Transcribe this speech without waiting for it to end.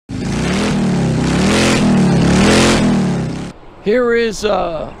Here is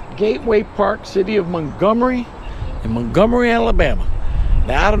Gateway Park, city of Montgomery, in Montgomery, Alabama.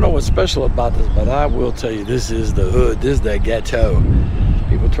 Now, I don't know what's special about this, but I will tell you, this is the hood. This is the ghetto.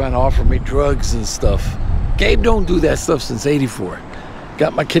 People trying to offer me drugs and stuff. Gabe don't do that stuff since '84.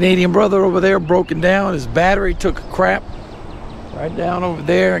 Got my Canadian brother over there broken down. His battery took a crap right down over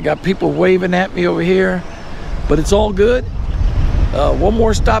there. Got people waving at me over here, but it's all good. One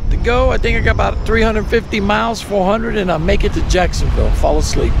more stop to go. I think I got about 350 miles, 400, and I'll make it to Jacksonville. Fall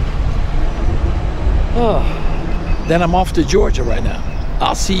asleep. Oh. Then I'm off to Georgia right now.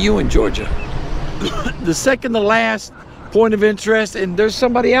 I'll see you in Georgia. The second to last point of interest, and there's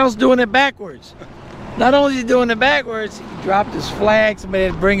somebody else doing it backwards. Not only is he doing it backwards, he dropped his flag. Somebody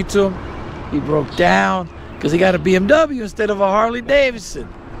had to bring it to him. He broke down because he got a BMW instead of a Harley Davidson.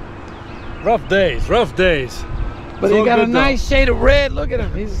 Rough days, rough days. But he got a nice shade of red. Look at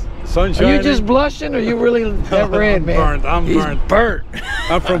him. He's sunshine. Are you just blushing, or you really that red, man? I'm burnt.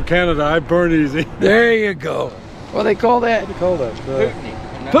 I'm from Canada. I burn easy. There you go. What do they call that? What do you call that?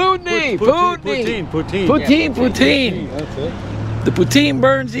 Poutine. Poutine. That's it. The poutine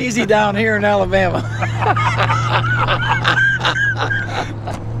burns easy down here in Alabama.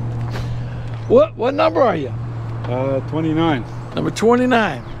 What number are you? 29. Number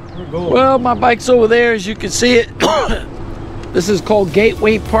 29. Well, my bike's over there, as you can see it. This is called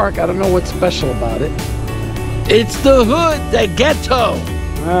Gateway Park. I don't know what's special about it. It's the hood, the ghetto.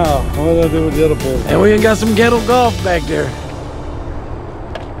 Wow, what do I do with the other boys? And we got some ghetto golf back there.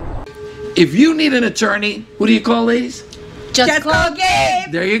 If you need an attorney, what do you call, ladies? Just call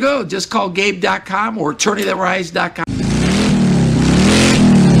Gabe. There you go. Just call Gabe.com or attorneythatrise.com.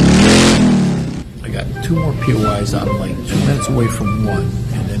 I got 2 more POIs. I'm like 2 minutes away from one.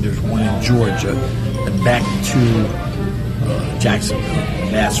 And then there's one in Georgia and back to Jacksonville.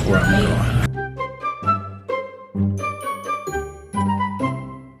 And that's where I'm going.